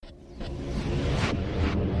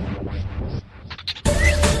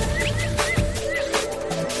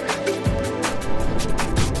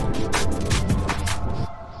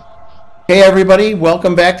Hey everybody,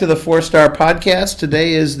 welcome back to the 4-Star Podcast.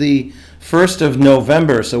 Today is the 1st of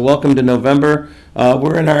November, so welcome to November.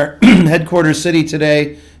 We're in our headquarters city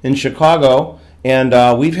today in Chicago,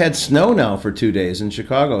 and we've had snow now for 2 days in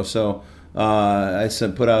Chicago, so I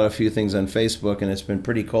put out a few things on Facebook, and it's been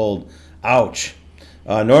pretty cold. Ouch.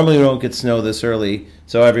 Normally we don't get snow this early,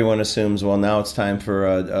 so everyone assumes, well, now it's time for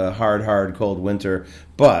a hard, cold winter,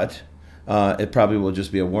 but it probably will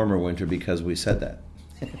just be a warmer winter because we said that.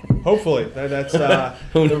 Hopefully. That's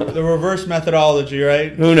the reverse methodology,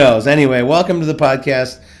 right? Who knows? Anyway, welcome to the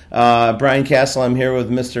podcast. Brian Castle, I'm here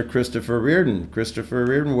with Mr. Christopher Reardon. Christopher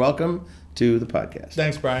Reardon, welcome to the podcast.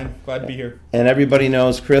 Thanks, Brian. Glad to be here. And everybody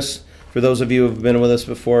knows Chris, for those of you who have been with us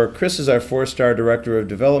before, Chris is our 4-Star Director of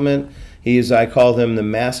Development. I call him the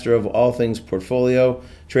master of all things portfolio,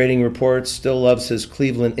 trading reports, still loves his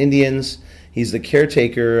Cleveland Indians. He's the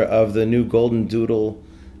caretaker of the new Golden Doodle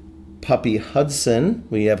puppy Hudson.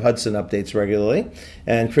 We have Hudson updates regularly.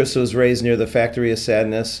 And Chris was raised near the Factory of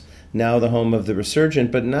Sadness, now the home of the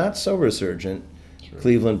resurgent, but not so resurgent,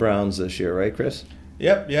 Cleveland Browns this year, right, Chris?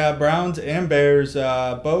 Yep, yeah, Browns and Bears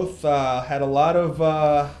both had a lot of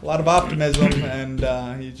optimism, and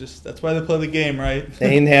that's why they play the game, right?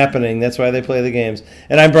 Ain't happening. That's why they play the games.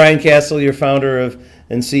 And I'm Brian Castle, your founder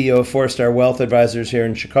and CEO of 4-Star Wealth Advisors here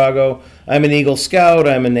in Chicago. I'm an Eagle Scout.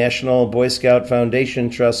 I'm a National Boy Scout Foundation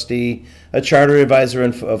trustee, a charter advisor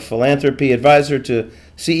of philanthropy, advisor to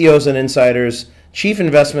CEOs and insiders, chief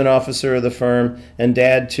investment officer of the firm, and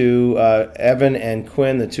dad to Evan and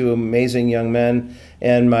Quinn, the two amazing young men,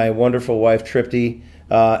 and my wonderful wife, Tripty,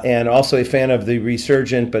 and also a fan of the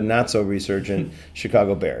resurgent, but not so resurgent,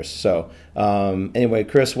 Chicago Bears. So anyway,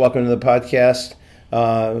 Chris, welcome to the podcast.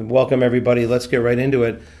 Welcome, everybody. Let's get right into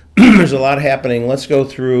it. There's a lot happening. Let's go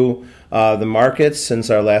through the markets since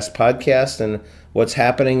our last podcast and what's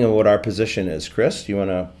happening and what our position is. Chris, do you want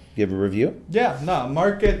to give a review? Yeah, no,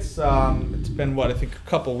 markets, it's been, I think a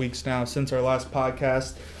couple weeks now since our last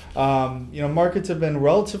podcast. Markets have been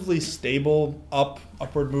relatively stable,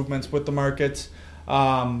 upward movements with the markets.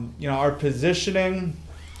 Our positioning,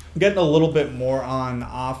 getting a little bit more on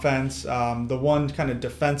offense. The one kind of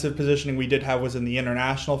defensive positioning we did have was in the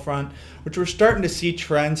international front, which we're starting to see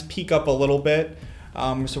trends peak up a little bit.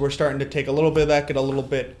 So we're starting to take a little bit of that, get a little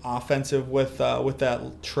bit offensive with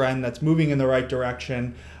that trend that's moving in the right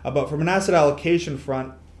direction. But from an asset allocation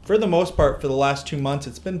front, for the most part, for the last 2 months,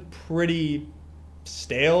 it's been pretty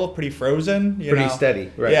stale, pretty frozen. Pretty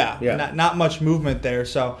steady, right? Yeah. Not much movement there.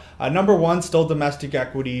 So number one, still domestic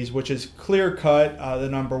equities, which is clear cut the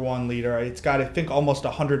number one leader. It's got, I think, almost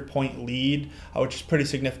 100-point lead, which is pretty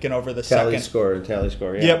significant over the tally second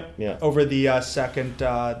score. Yeah. Yep. Yeah. Over the second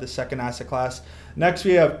asset class. Next,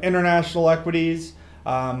 we have international equities,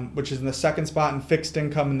 which is in the second spot, and fixed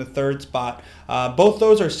income in the third spot. Both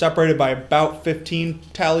those are separated by about 15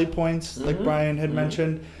 tally points, like Brian had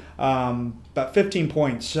mentioned. About 15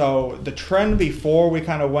 points. So the trend before we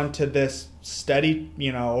kind of went to this steady,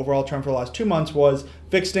 overall trend for the last 2 months was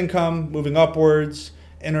fixed income moving upwards,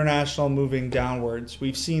 international moving downwards.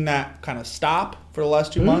 We've seen that kind of stop for the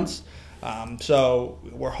last 2 months. So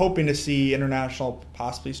we're hoping to see international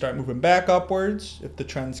possibly start moving back upwards if the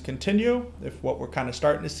trends continue, if what we're kind of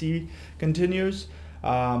starting to see continues.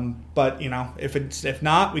 But if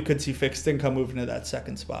not, we could see fixed income moving to that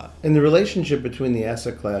second spot. And the relationship between the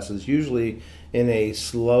asset classes, usually in a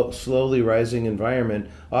slowly rising environment,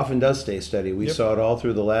 often does stay steady. We saw it all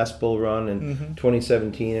through the last bull run in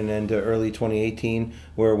 2017 and into early 2018,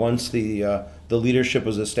 where once the leadership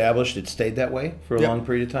was established, it stayed that way for a long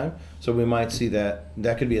period of time. So we might see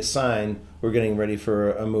that could be a sign we're getting ready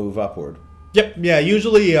for a move upward. Yep. Yeah.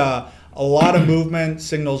 Usually a lot of movement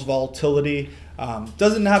signals volatility.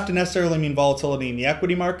 Doesn't have to necessarily mean volatility in the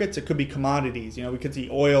equity markets. It could be commodities. We could see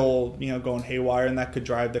oil, going haywire, and that could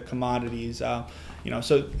drive the commodities.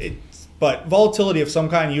 But volatility of some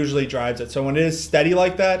kind usually drives it. So when it is steady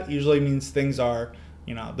like that, usually means things are,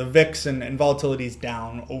 the VIX and volatility is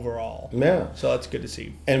down overall. Yeah. So that's good to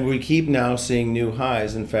see. And we keep now seeing new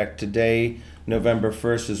highs. In fact, today, November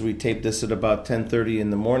 1st, as we tape this at about 10:30 in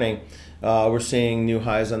the morning, we're seeing new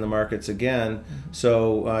highs on the markets again.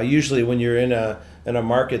 So usually when you're in a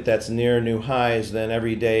market that's near new highs, then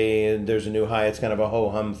every day there's a new high. It's kind of a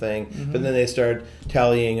ho-hum thing. But then they start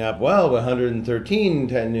tallying up, 113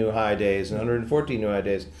 new high days and 114 new high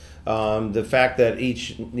days. The fact that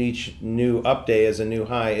each new up day is a new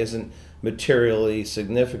high isn't materially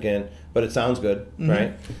significant, but it sounds good,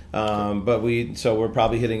 right? But we're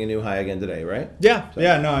probably hitting a new high again today, right? Yeah,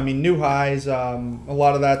 new highs. A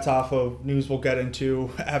lot of that's off of news we'll get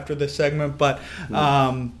into after this segment. But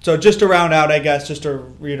so just to round out, I guess, just to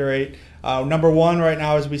reiterate, Number one right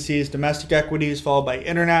now, as we see, is domestic equities, followed by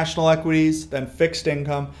international equities, then fixed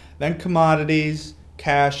income, then commodities,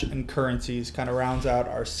 cash, and currencies. Kind of rounds out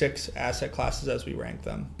our 6 asset classes as we rank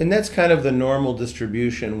them. And that's kind of the normal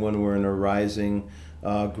distribution when we're in a rising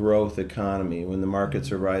growth economy, when the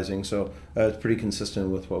markets are rising. So it's pretty consistent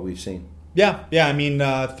with what we've seen. Yeah. I mean,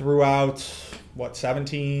 throughout,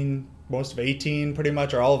 17, most of 18 pretty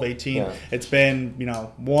much, or all of 18, it's been,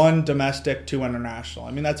 1 domestic, 2 international.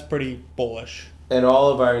 I mean, that's pretty bullish. And all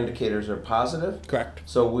of our indicators are positive? Correct.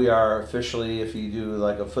 So we are officially, if you do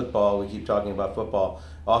like a football, we keep talking about football,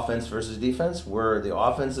 offense versus defense, where the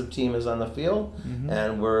offensive team is on the field,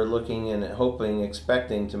 and we're looking and hoping,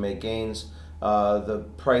 expecting to make gains. The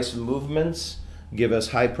price movements give us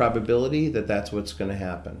high probability that that's what's going to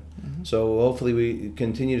happen. So hopefully we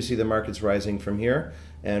continue to see the markets rising from here,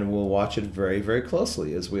 and we'll watch it very, very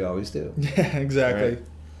closely, as we always do. Yeah, exactly. Right?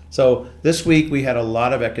 So this week we had a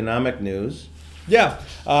lot of economic news. Yeah.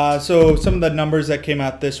 So some of the numbers that came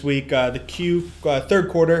out this week, the third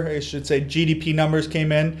quarter, I should say, GDP numbers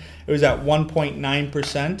came in. It was at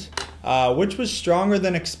 1.9%, which was stronger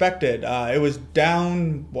than expected. It was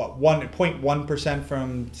down 1.1%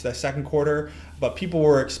 from the second quarter, but people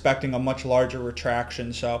were expecting a much larger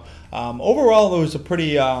retraction. So overall, it was a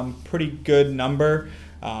pretty good number.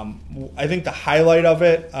 I think the highlight of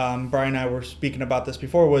it, Brian and I were speaking about this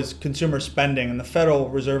before, was consumer spending, and the Federal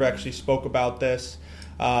Reserve actually spoke about this.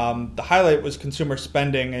 The highlight was consumer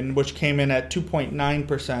spending, which came in at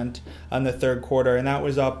 2.9% on the third quarter, and that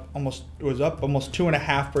was up almost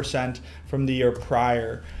 2.5% from the year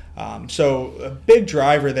prior. So a big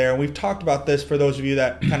driver there, and we've talked about this for those of you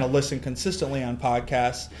that kind of listen consistently on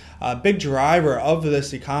podcasts. A big driver of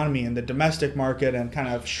this economy and the domestic market, and kind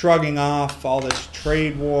of shrugging off all this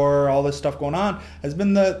trade war, all this stuff going on, has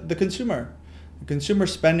been the consumer. The consumer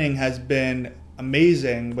spending has been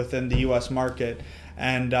amazing within the U.S. market,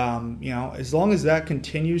 and as long as that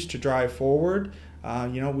continues to drive forward,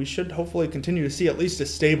 we should hopefully continue to see at least a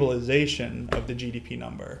stabilization of the GDP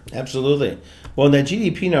number. Absolutely. Well, that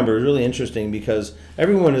GDP number is really interesting because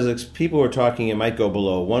people are talking it might go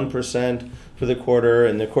below 1% for the quarter,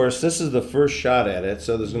 and of course this is the first shot at it,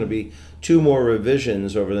 so there's going to be 2 more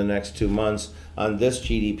revisions over the next 2 months on this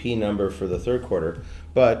GDP number for the third quarter.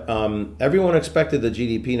 But everyone expected the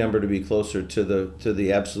GDP number to be closer to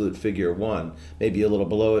the absolute figure 1, maybe a little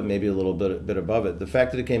below it, maybe a little bit above it. The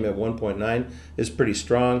fact that it came at 1.9 is pretty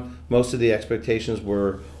strong. Most of the expectations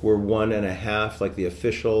were 1.5, like the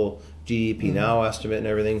official GDP Now estimate and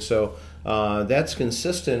everything. So that's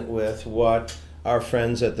consistent with what our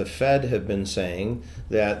friends at the Fed have been saying,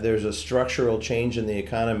 that there's a structural change in the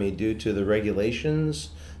economy due to the regulations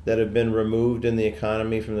that have been removed in the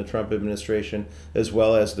economy from the Trump administration, as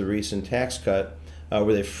well as the recent tax cut,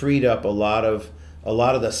 where they freed up a lot of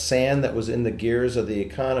the sand that was in the gears of the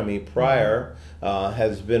economy prior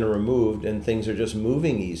has been removed, and things are just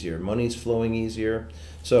moving easier. Money's flowing easier.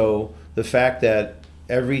 So the fact that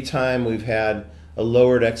every time we've had a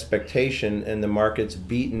lowered expectation and the market's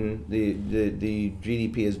beaten, the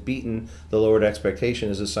GDP has beaten the lowered expectation,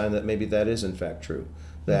 is a sign that maybe that is in fact true,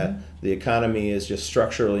 that the economy is just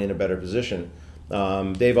structurally in a better position.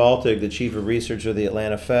 Dave Altig, the chief of research of the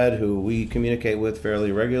Atlanta Fed, who we communicate with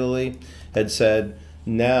fairly regularly, had said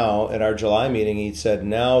now, at our July meeting, he said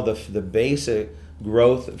now the basic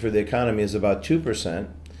growth for the economy is about 2%,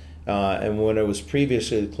 and when it was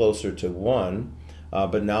previously closer to 1%,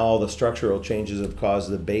 but now all the structural changes have caused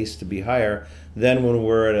the base to be higher. Then when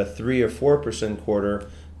we're at a 3 or 4% quarter,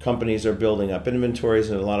 companies are building up inventories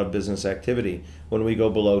and a lot of business activity. When we go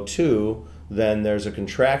below 2, then there's a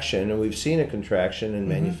contraction, and we've seen a contraction in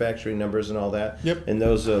manufacturing numbers and all that. Yep. And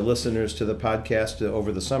those listeners to the podcast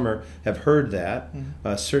over the summer have heard that,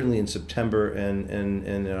 certainly in September and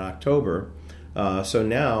in October. So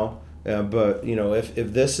now, but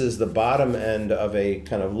if this is the bottom end of a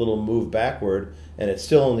kind of little move backward, and it's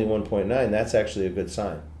still only 1.9, that's actually a good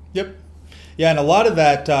sign. Yep. Yeah, and a lot of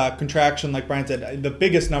that contraction, like Brian said, the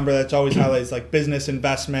biggest number that's always highlighted is like business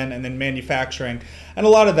investment and then manufacturing. And a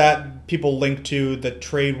lot of that people link to the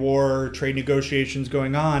trade war, trade negotiations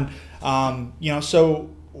going on. So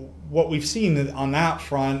what we've seen on that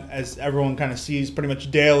front, as everyone kind of sees pretty much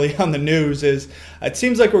daily on the news, is it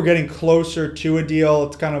seems like we're getting closer to a deal.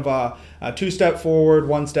 It's kind of a 2-step forward,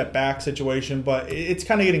 1-step back situation, but it's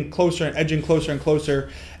kind of getting closer and edging closer and closer.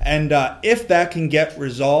 And if that can get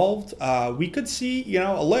resolved, we could see,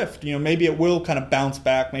 a lift. Maybe it will kind of bounce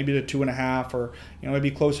back, maybe to 2.5 or,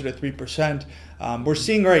 maybe closer to 3%. We're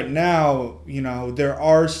seeing right now, there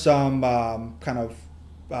are some kind of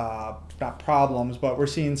not problems, but we're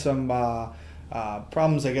seeing some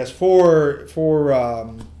problems, I guess, for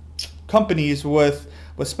companies with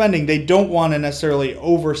spending, they don't want to necessarily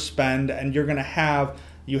overspend, and you're going to have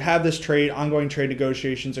this ongoing trade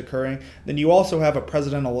negotiations occurring. Then you also have a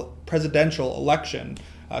presidential election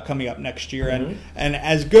coming up next year, and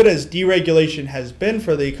as good as deregulation has been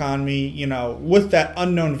for the economy, with that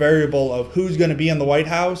unknown variable of who's going to be in the White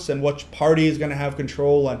House and which party is going to have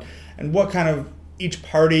control, and what kind of each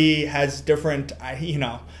party has different,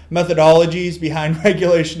 methodologies behind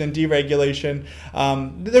regulation and deregulation.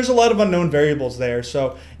 There's a lot of unknown variables there.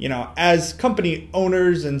 So, as company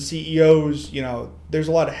owners and CEOs, there's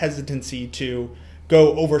a lot of hesitancy to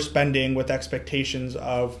go overspending with expectations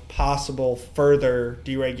of possible further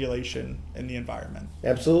deregulation in the environment.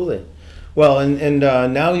 Absolutely. Well, and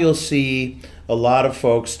now you'll see a lot of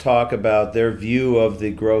folks talk about their view of the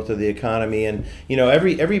growth of the economy, and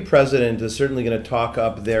every president is certainly going to talk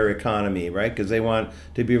up their economy, right? Because they want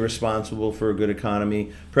to be responsible for a good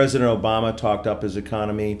economy. President Obama talked up his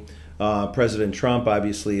economy. President Trump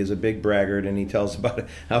obviously is a big braggart, and he tells about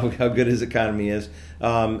how good his economy is.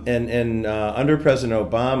 And under President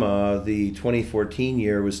Obama, the 2014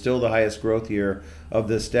 year was still the highest growth year of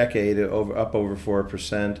this decade, up over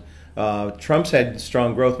 4%. Trump's had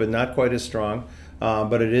strong growth, but not quite as strong.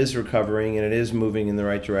 But it is recovering, and it is moving in the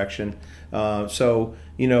right direction. But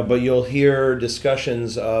you'll hear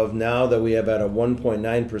discussions of, now that we have at a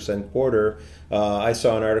 1.9% quarter. I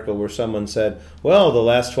saw an article where someone said, well, the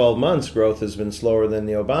last 12 months growth has been slower than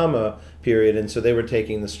the Obama period, and so they were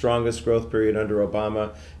taking the strongest growth period under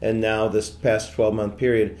Obama and now this past 12-month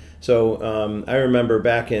period. So I remember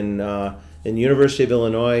back in University of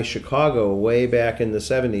Illinois, Chicago, way back in the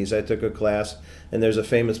 70s, I took a class, and there's a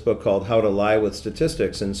famous book called How to Lie with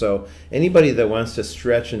Statistics. And so anybody that wants to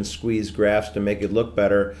stretch and squeeze graphs to make it look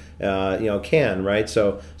better, can, right?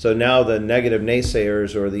 So now the negative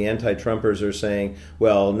naysayers or the anti-Trumpers are saying,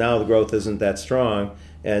 well, now the growth isn't that strong.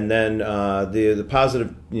 And then the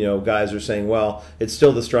positive guys are saying, well, it's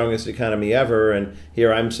still the strongest economy ever. And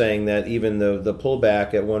here I'm saying that even the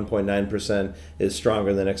pullback at 1.9% is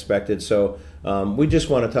stronger than expected. So we just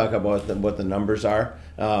want to talk about what the numbers are.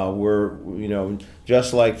 We're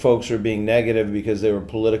just like folks are being negative because they were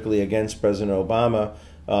politically against President Obama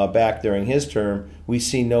back during his term, we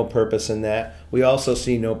see no purpose in that. We also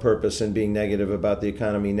see no purpose in being negative about the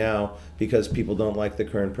economy now because people don't like the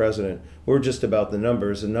current president. We're just about the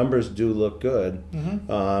numbers. The numbers do look good.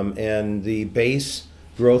 And the base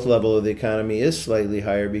growth level of the economy is slightly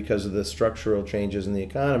higher because of the structural changes in the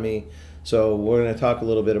economy. So we're going to talk a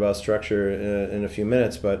little bit about structure in a few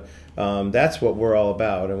minutes, but that's what we're all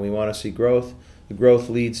about, and we want to see growth. The growth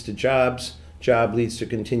leads to jobs. Job leads to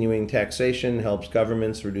continuing taxation, helps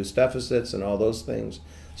governments reduce deficits and all those things.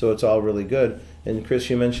 So it's all really good. And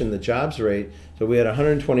Chris, you mentioned the jobs rate. So we had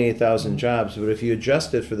 128,000 jobs, but if you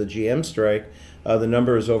adjust it for the GM strike, the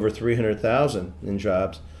number is over 300,000 in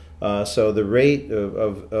jobs. So the rate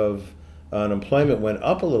of unemployment went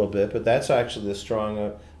up a little bit, but that's actually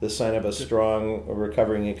the sign of a strong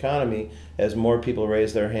recovering economy as more people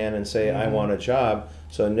raise their hand and say, I want a job.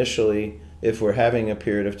 So initially, if we're having a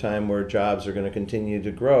period of time where jobs are going to continue to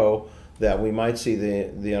grow, that we might see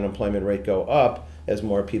the unemployment rate go up as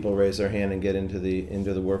more people raise their hand and get into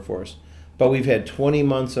the workforce. But we've had 20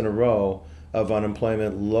 months in a row of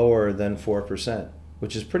unemployment lower than 4%,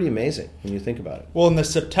 which is pretty amazing when you think about it. Well, in the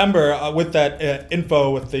September, with that info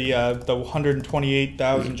with the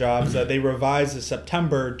 128,000 jobs, they revised the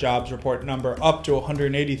September jobs report number up to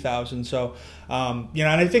 180,000. So, and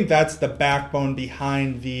I think that's the backbone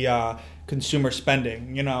behind the consumer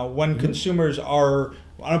spending. When consumers are,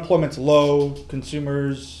 unemployment's low,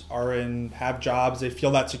 consumers have jobs, they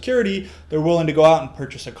feel that security, they're willing to go out and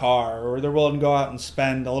purchase a car, or they're willing to go out and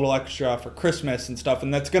spend a little extra for Christmas and stuff,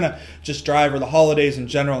 and that's going to just drive, or the holidays in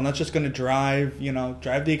general, and that's just going to drive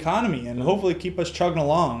the economy and hopefully keep us chugging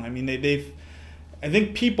along. I mean, I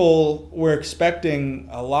think people were expecting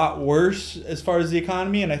a lot worse as far as the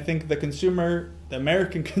economy, and I think the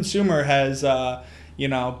American consumer has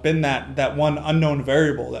been that one unknown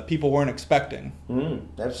variable that people weren't expecting.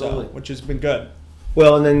 Absolutely. Which has been good.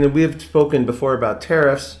 Well, and then we've spoken before about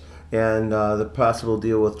tariffs and the possible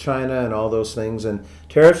deal with China and all those things. And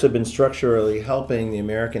tariffs have been structurally helping the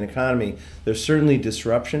American economy. There's certainly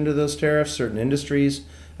disruption to those tariffs. Certain industries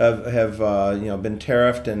have been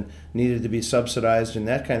tariffed and needed to be subsidized and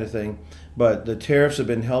that kind of thing. But the tariffs have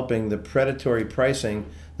been helping the predatory pricing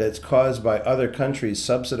that's caused by other countries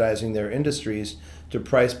subsidizing their industries to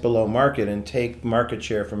price below market and take market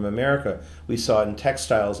share from America. We saw it in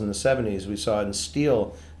textiles in the 70s. We saw it in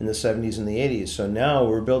steel in the 70s and the 80s. So now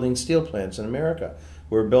we're building steel plants in America.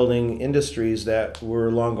 We're building industries that were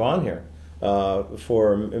long gone here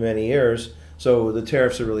for many years. So the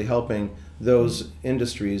tariffs are really helping those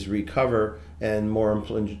industries recover and more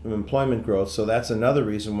employment growth. So that's another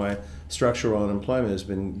reason why structural unemployment has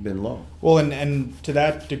been low. Well, and to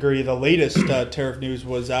that degree, the latest tariff news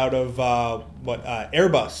was out of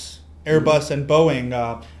Airbus. And Boeing,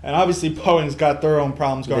 and obviously Boeing's got their own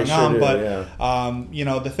problems going on. But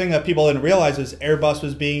the thing that people didn't realize is Airbus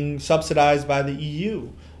was being subsidized by the EU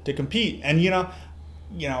to compete. And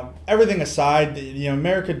everything aside,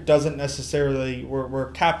 America doesn't necessarily. We're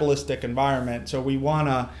a capitalistic environment, so we want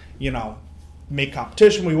to make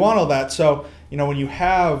competition. We want all that. So when you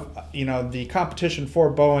have the competition for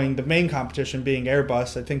Boeing, the main competition being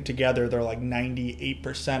Airbus, I think together they're like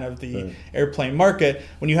 98% of the airplane market.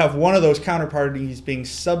 When you have one of those counterparties being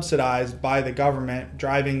subsidized by the government,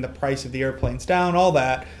 driving the price of the airplanes down, all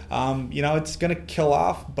that, it's going to kill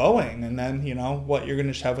off Boeing. And then you're going to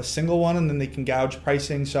just have a single one, and then they can gouge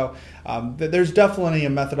pricing. So there's definitely a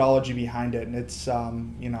methodology behind it, and it's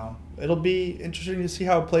it'll be interesting to see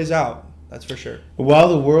how it plays out. That's for sure.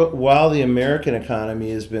 While the American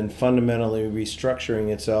economy has been fundamentally restructuring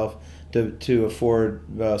itself to afford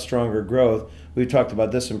stronger growth, we've talked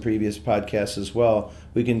about this in previous podcasts as well.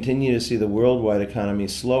 We continue to see the worldwide economy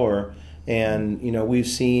slower, and we've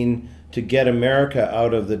seen, to get America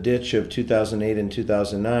out of the ditch of 2008 and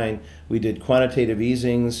 2009, we did quantitative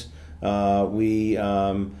easings. We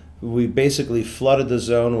basically flooded the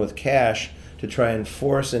zone with cash to try and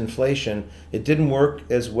force inflation. It didn't work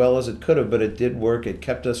as well as it could have, but it did work. It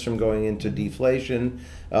kept us from going into deflation.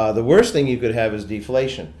 The worst thing you could have is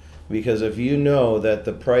deflation, because if you know that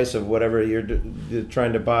the price of whatever you're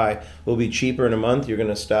trying to buy will be cheaper in a month, you're going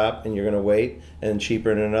to stop and you're going to wait, and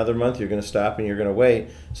cheaper in another month, you're going to stop and you're going to wait.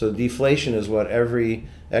 So deflation is what every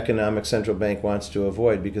economic central bank wants to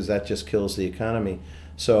avoid, because that just kills the economy.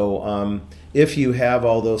 So if you have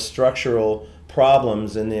all those structural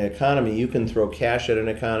problems in the economy, you can throw cash at an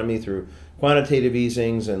economy through quantitative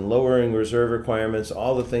easings and lowering reserve requirements,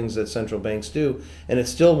 all the things that central banks do, and it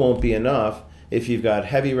still won't be enough if you've got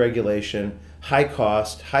heavy regulation, high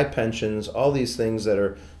cost, high pensions, all these things that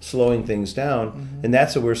are slowing things down. And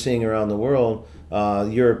that's what we're seeing around the world. The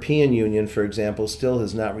European Union, for example, still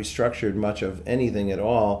has not restructured much of anything at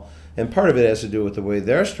all, and part of it has to do with the way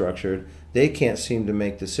they're structured. They can't seem to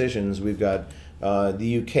make decisions. We've got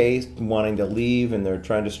the UK wanting to leave, and they're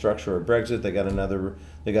trying to structure a Brexit. They got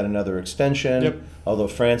another extension. Yep. Although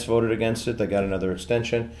France voted against it, they got another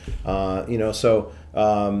extension. So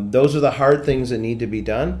those are the hard things that need to be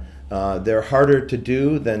done. They're harder to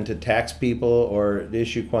do than to tax people or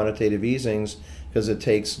issue quantitative easings, because it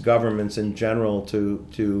takes governments in general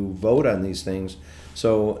to vote on these things.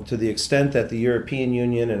 So to the extent that the European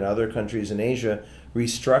Union and other countries in Asia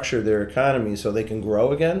restructure their economy so they can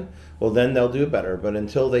grow again, well, then they'll do better. But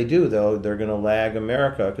until they do, though, they're going to lag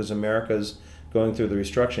America, because America's going through the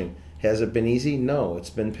restructuring. Has it been easy? No, it's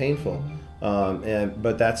been painful.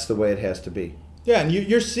 But that's the way it has to be. Yeah, and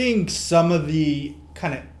you're seeing some of the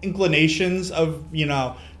kind of inclinations of,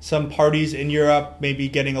 some parties in Europe maybe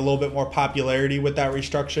getting a little bit more popularity with that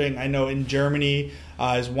restructuring. I know in Germany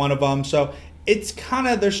is one of them. So it's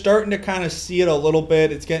they're starting to kind of see it a little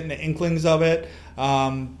bit. It's getting the inklings of it.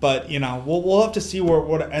 But we'll have to see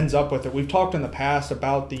what it ends up with it. We've talked in the past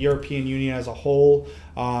about the European Union as a whole,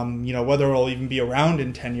 whether it'll even be around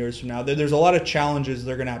in 10 years from now. There's a lot of challenges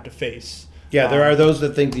they're going to have to face. Yeah, there are those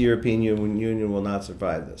that think the European Union will not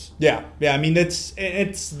survive this. Yeah. I mean,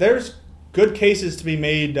 there's good cases to be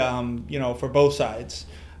made, for both sides.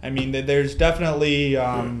 I mean, there's definitely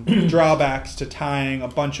drawbacks to tying a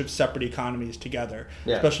bunch of separate economies together,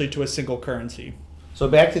 especially to a single currency. So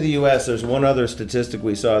back to the U.S., there's one other statistic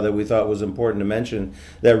we saw that we thought was important to mention,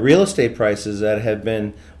 that real estate prices that had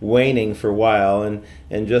been waning for a while, and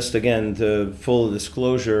just again, to full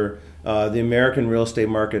disclosure, the American real estate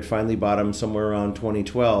market finally bottomed somewhere around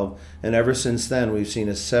 2012, and ever since then we've seen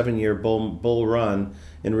a 7-year bull run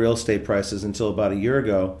in real estate prices until about a year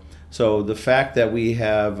ago. So the fact that we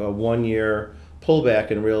have a 1-year pullback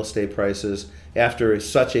in real estate prices after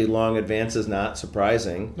such a long advance is not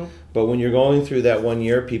surprising. Nope. But when you're going through that 1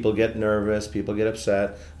 year, people get nervous, people get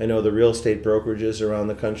upset. I know the real estate brokerages around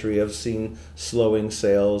the country have seen slowing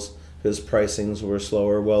sales because pricings were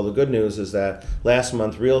slower. Well, the good news is that last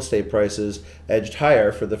month real estate prices edged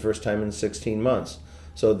higher for the first time in 16 months.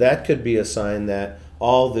 So that could be a sign that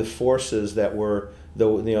all the forces that were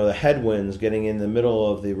the headwinds getting in the middle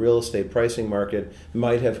of the real estate pricing market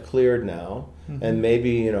might have cleared now. Mm-hmm. And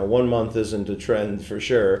maybe 1 month isn't a trend for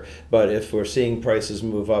sure, but if we're seeing prices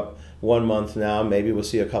move up 1 month now, maybe we'll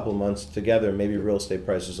see a couple months together, maybe real estate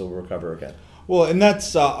prices will recover again. Well, and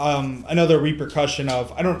that's another repercussion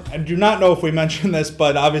of I do not know if we mentioned this,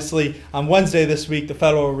 but obviously on Wednesday this week, the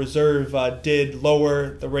Federal Reserve did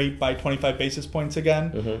lower the rate by 25 basis points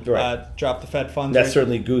again. Right. Drop the Fed funds That rate.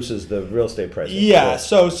 certainly gooses the real estate prices. Yeah,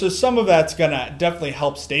 so some of that's gonna definitely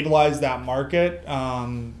help stabilize that market.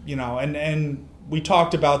 And we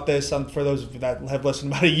talked about this for those of you that have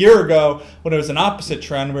listened about a year ago when it was an opposite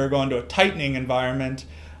trend. We were going to a tightening environment.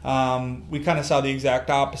 We kind of saw the exact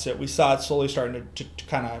opposite. We saw it slowly starting to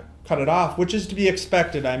kind of cut it off, which is to be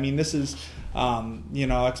expected. I mean, this is,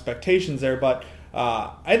 expectations there. But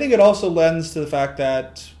I think it also lends to the fact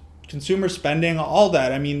that consumer spending, all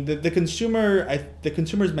that. I mean, the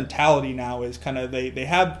consumer's mentality now is kind of they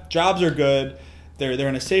have jobs are good. They're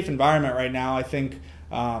in a safe environment right now. I think,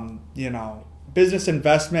 business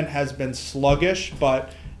investment has been sluggish,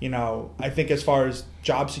 but I think as far as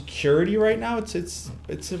job security right now,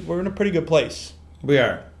 we're in a pretty good place. We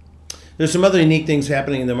are. There's some other unique things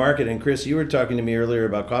happening in the market, and Chris, you were talking to me earlier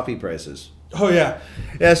about coffee prices. Oh yeah.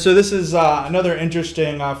 So this is another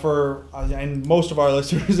interesting and most of our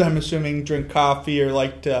listeners, I'm assuming, drink coffee or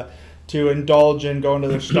like to indulge in going to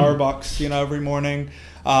their Starbucks, every morning.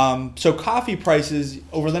 So coffee prices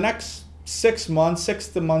over the next 6 months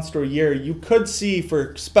to a year, you could see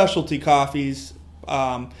for specialty coffees.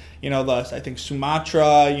 I think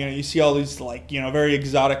Sumatra, you see all these very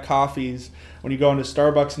exotic coffees when you go into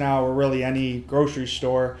Starbucks now or really any grocery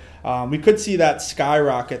store. We could see that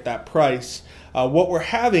skyrocket, that price. What we're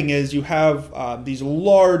having is you have these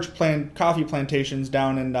large coffee plantations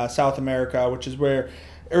down in South America, which is where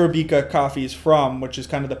Arabica coffee is from, which is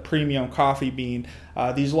kind of the premium coffee bean.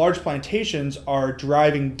 These large plantations are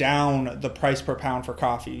driving down the price per pound for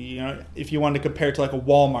coffee. If you want to compare it to like a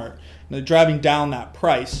Walmart, they're driving down that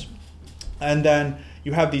price. And then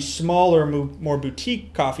you have these smaller, more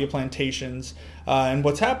boutique coffee plantations. And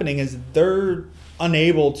what's happening is they're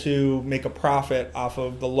unable to make a profit off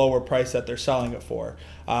of the lower price that they're selling it for.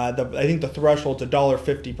 I think the threshold's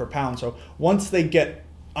 $1.50 per pound. So once they get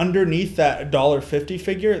underneath that $1.50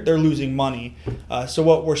 figure, they're losing money. So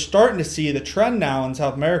what we're starting to see, the trend now in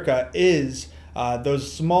South America is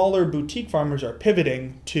those smaller boutique farmers are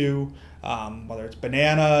pivoting to whether it's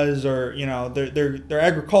bananas or they're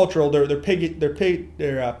agricultural. They're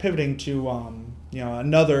pivoting to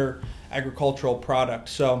another agricultural product.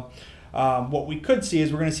 So what we could see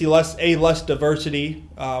is we're going to see less diversity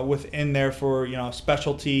within there for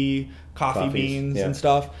specialty coffee beans and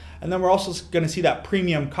stuff. And then we're also going to see that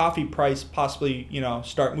premium coffee price possibly,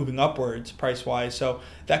 start moving upwards price-wise. So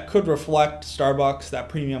that could reflect Starbucks, that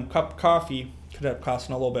premium cup of coffee could end up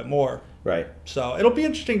costing a little bit more. Right. So it'll be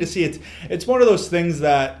interesting to see. It's one of those things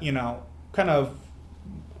that, kind of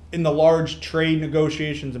in the large trade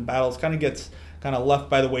negotiations and battles kind of gets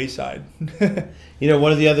left by the wayside.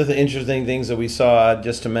 One of the other interesting things that we saw,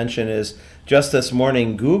 just to mention, is just this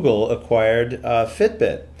morning, Google acquired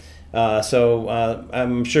Fitbit. So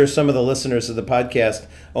I'm sure some of the listeners of the podcast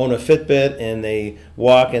own a Fitbit, and they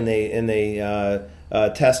walk and they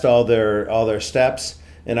test all their steps.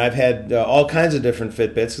 And I've had all kinds of different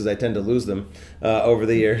Fitbits because I tend to lose them over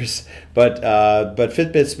the years. But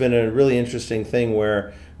Fitbit's been a really interesting thing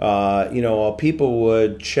where people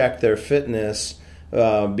would check their fitness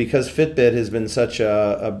because Fitbit has been such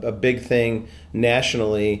a big thing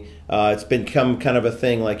nationally. It's become kind of a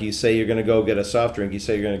thing. Like you say, you're going to go get a soft drink. You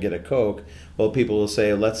say you're going to get a Coke. Well, people will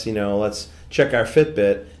say, let's check our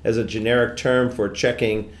Fitbit as a generic term for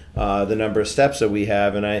checking the number of steps that we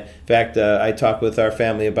have. And in fact, I talk with our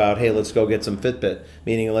family about, hey, let's go get some Fitbit,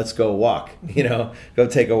 meaning let's go walk, go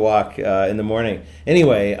take a walk in the morning.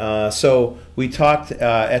 Anyway, so we talked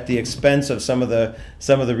at the expense of some of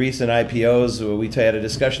the recent IPOs. We had a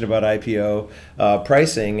discussion about IPO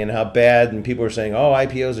pricing and how bad, and people were saying, oh,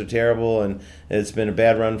 IPOs are terrible and it's been a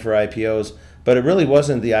bad run for IPOs. But it really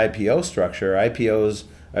wasn't the IPO structure. IPOs,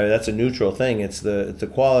 that's a neutral thing. It's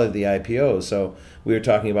the quality of the IPOs. So we were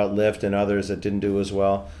talking about Lyft and others that didn't do as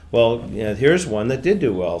well. Well, here's one that did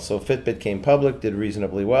do well. So Fitbit came public, did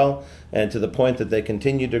reasonably well, and to the point that they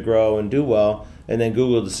continued to grow and do well, and then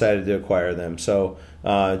Google decided to acquire them. So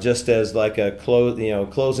just as like a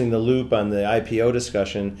closing the loop on the IPO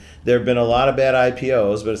discussion, there have been a lot of bad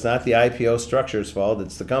IPOs, but it's not the IPO structure's fault,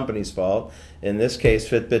 it's the company's fault. In this case,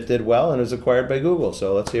 Fitbit did well and was acquired by Google.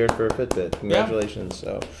 So let's hear it for Fitbit. Congratulations.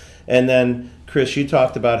 Yeah. So, and then, Chris, you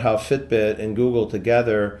talked about how Fitbit and Google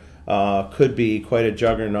together could be quite a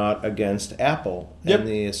juggernaut against Apple and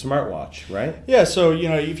the smartwatch, right? Yeah, so,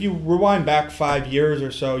 if you rewind back 5 years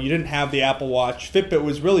or so, you didn't have the Apple Watch. Fitbit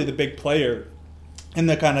was really the big player. And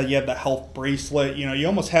you had the health bracelet, you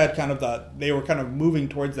almost had they were kind of moving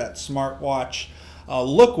towards that smartwatch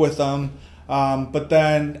look with them. But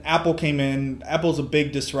then Apple came in. Apple's a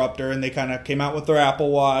big disruptor, and they kind of came out with their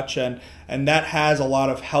Apple Watch, and that has a lot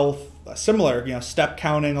of health, similar, step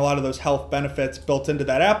counting, a lot of those health benefits built into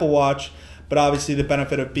that Apple Watch. But obviously the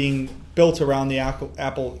benefit of being built around the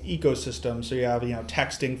Apple ecosystem. So you have,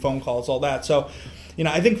 texting, phone calls, all that. So,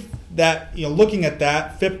 I think that, looking at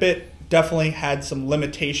that, Fitbit definitely had some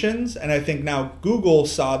limitations. And I think now Google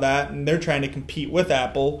saw that, and they're trying to compete with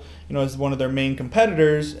Apple, as one of their main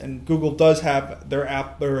competitors. And Google does have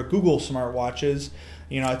their Google smartwatches.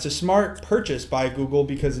 It's a smart purchase by Google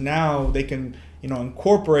because now they can,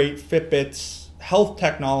 incorporate Fitbit's health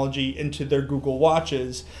technology into their Google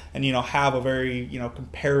Watches and, have a very,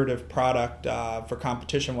 comparative product for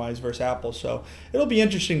competition-wise versus Apple. So it'll be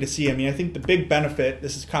interesting to see. I think the big benefit,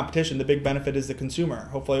 this is competition, the big benefit is the consumer.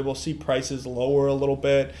 Hopefully we'll see prices lower a little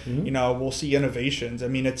bit. Mm-hmm. We'll see innovations.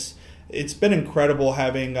 It's been incredible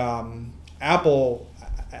having Apple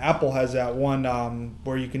has that one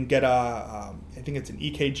where you can get I think it's an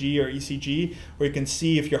EKG or ECG, where you can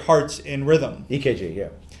see if your heart's in rhythm. EKG, yeah.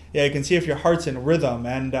 Yeah, you can see if your heart's in rhythm,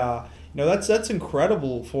 and that's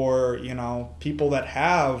incredible for people that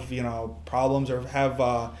have problems or have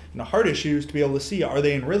heart issues to be able to see, are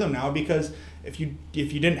they in rhythm now? Because if you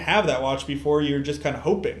didn't have that watch before, you're just kind of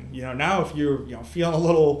hoping. Now if you're feeling a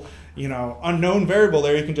little unknown variable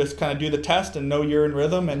there, you can just kind of do the test and know you're in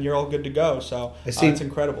rhythm and you're all good to go. So it's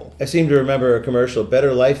incredible. I seem to remember a commercial,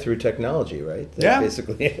 better life through technology, right? That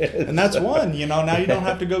basically is. And that's one. Now you don't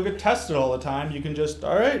have to go get tested all the time. You can just,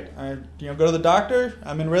 all right, go to the doctor.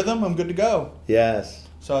 I'm in rhythm. I'm good to go. Yes.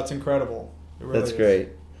 So it's incredible. It really That's great.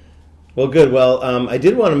 Well, good. Well, I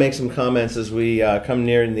did want to make some comments as we come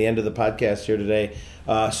near the end of the podcast here today.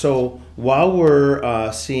 So while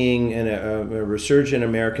we're seeing a resurgent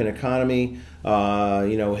American economy,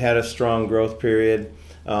 had a strong growth period,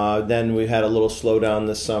 then we had a little slowdown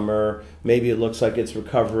this summer. Maybe it looks like it's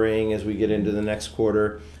recovering as we get into the next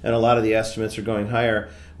quarter, and a lot of the estimates are going higher.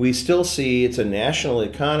 We still see it's a national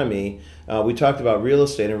economy. We talked about real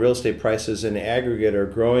estate, and real estate prices in aggregate are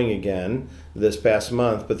growing again this past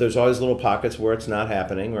month, but there's always little pockets where it's not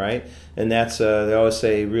happening, right? And that's, they always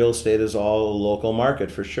say real estate is all a local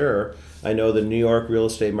market for sure. I know the New York real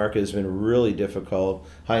estate market has been really difficult.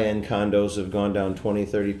 High-end condos have gone down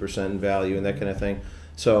 20-30% in value and that kind of thing.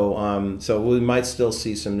 So we might still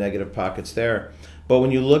see some negative pockets there. But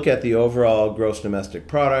when you look at the overall gross domestic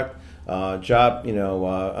product,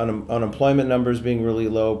 unemployment numbers being really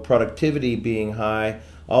low, productivity being high,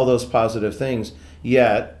 all those positive things,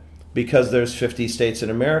 yet because there's 50 states in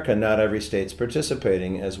America, not every state's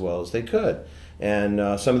participating as well as they could. And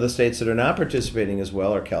some of the states that are not participating as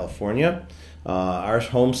well are California, our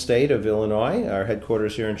home state of Illinois, our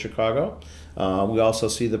headquarters here in Chicago. We also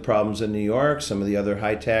see the problems in New York, some of the other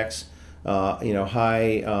high tax,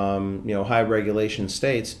 high regulation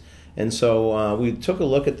states. And so we took a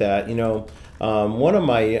look at that. One of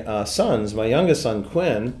my sons, my youngest son,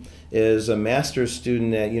 Quinn, is a master's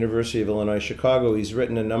student at University of Illinois Chicago. He's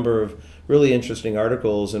written a number of really interesting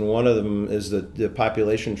articles, and one of them is the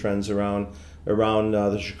population trends around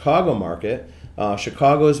the Chicago market.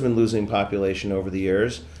 Chicago has been losing population over the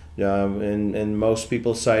years, and most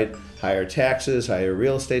people cite higher taxes, higher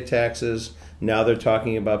real estate taxes. Now they're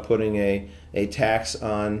talking about putting a tax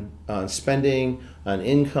on spending, on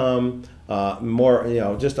income,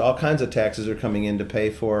 more, just all kinds of taxes are coming in to pay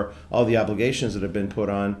for all the obligations that have been put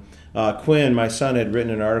on. Quinn, my son, had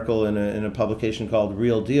written an article in a publication called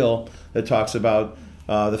Real Deal that talks about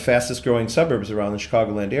the fastest growing suburbs around the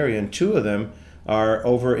Chicagoland area, and two of them are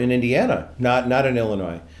over in Indiana, not in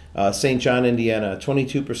Illinois. St. John, Indiana,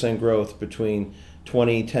 22% growth between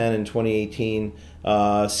 2010 and 2018.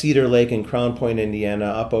 Cedar Lake and Crown Point, Indiana,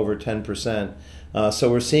 up over 10%. So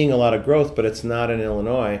we're seeing a lot of growth, but it's not in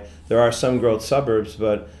Illinois. There are some growth suburbs,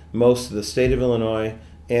 but most of the state of Illinois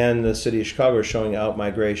and the city of Chicago are showing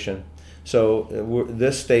out-migration. So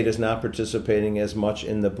this state is not participating as much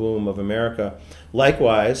in the boom of America.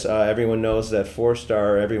 Likewise, everyone knows that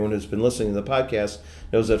Forestar, everyone who's been listening to the podcast,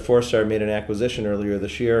 knows that Forestar made an acquisition earlier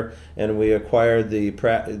this year, and we acquired the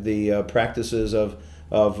practices of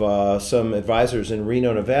some advisors in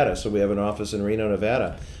Reno, Nevada. So we have an office in Reno,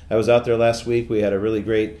 Nevada. I was out there last week. We had a really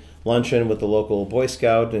great luncheon with the local Boy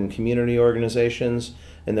Scout and community organizations,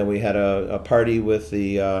 and then we had a party with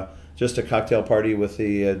just a cocktail party with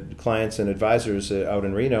the clients and advisors out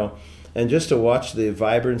in Reno. And just to watch the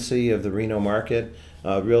vibrancy of the Reno market,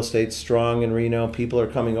 real estate's strong in Reno. People are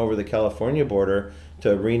coming over the California border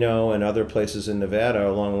to Reno and other places in Nevada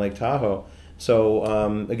along Lake Tahoe.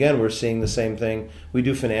 So again, we're seeing the same thing. We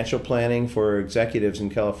do financial planning for executives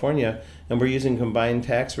in California, and we're using combined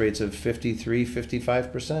tax rates of 53,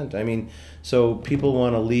 55%. I mean, so people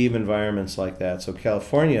want to leave environments like that. So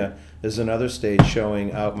California is another state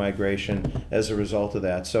showing out migration as a result of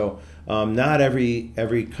that. So not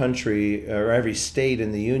every country or every state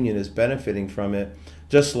in the union is benefiting from it,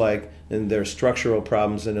 just like there's structural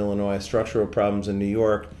problems in Illinois, structural problems in New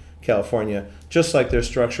York, California, just like there's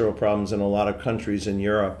structural problems in a lot of countries in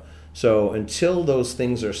Europe. So until those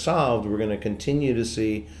things are solved, we're going to continue to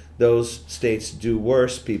see those states do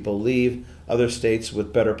worse, people leave. Other states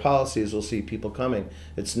with better policies will see people coming.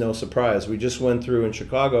 It's no surprise. We just went through in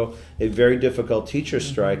Chicago a very difficult teacher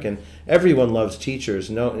strike, and everyone loves teachers.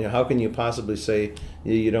 No, how can you possibly say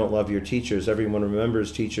you don't love your teachers? Everyone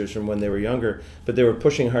remembers teachers from when they were younger, but they were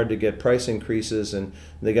pushing hard to get price increases, and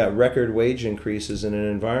they got record wage increases in an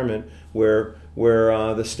environment where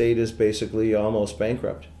the state is basically almost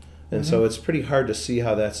bankrupt. And so it's pretty hard to see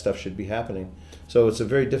how that stuff should be happening. So it's a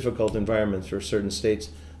very difficult environment for certain states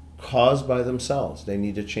caused by themselves. They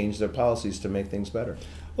need to change their policies to make things better.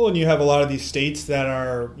 Well, and you have a lot of these states that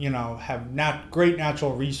are, have not great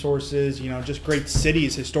natural resources, just great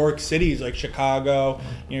cities, historic cities like Chicago,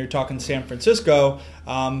 you're talking San Francisco,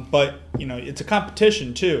 but, it's a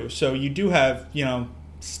competition too. So you do have,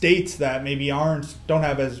 states that maybe don't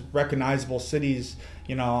have as recognizable cities,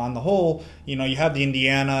 on the whole. You have the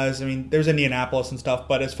Indianas, there's Indianapolis and stuff,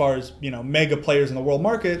 but as far as, mega players in the world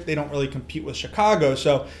market, they don't really compete with Chicago.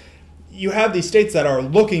 So you have these states that are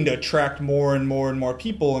looking to attract more and more and more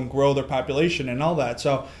people and grow their population and all that.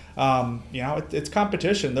 So, it's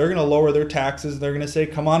competition. They're going to lower their taxes. They're going to say,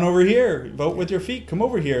 come on over here, vote with your feet, come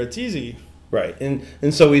over here. It's easy. Right.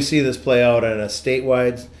 And so we see this play out on a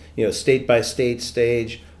statewide, state by state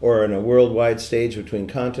stage, or on a worldwide stage between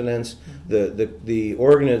continents. The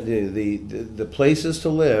places to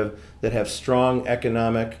live that have strong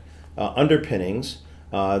economic underpinnings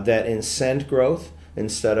that incent growth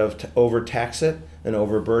instead of overtax it and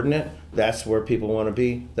overburden it. That's where people want to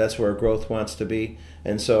be. That's where growth wants to be.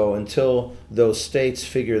 And so until those states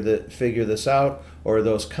figure this out, or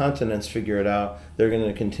those continents figure it out, they're going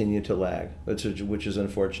to continue to lag, which is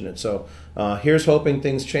unfortunate. So here's hoping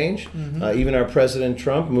things change. Even our President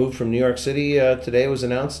Trump moved from New York City today, was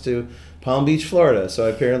announced, to Palm Beach, Florida. So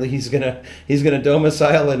apparently he's gonna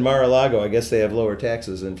domicile in Mar-a-Lago. I guess they have lower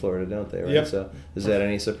taxes in Florida, don't they? Right. Yep. So is that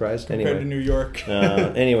any surprise? Compared to New York.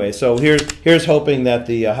 Anyway, so here's hoping that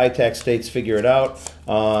the high tax states figure it out.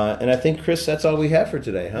 And I think, Chris, that's all we have for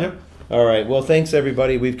today, huh? Yep. All right. Well, thanks,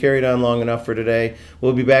 everybody. We've carried on long enough for today.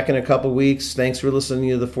 We'll be back in a couple weeks. Thanks for listening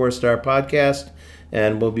to the 4 Star Podcast,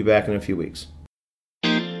 and we'll be back in a few weeks.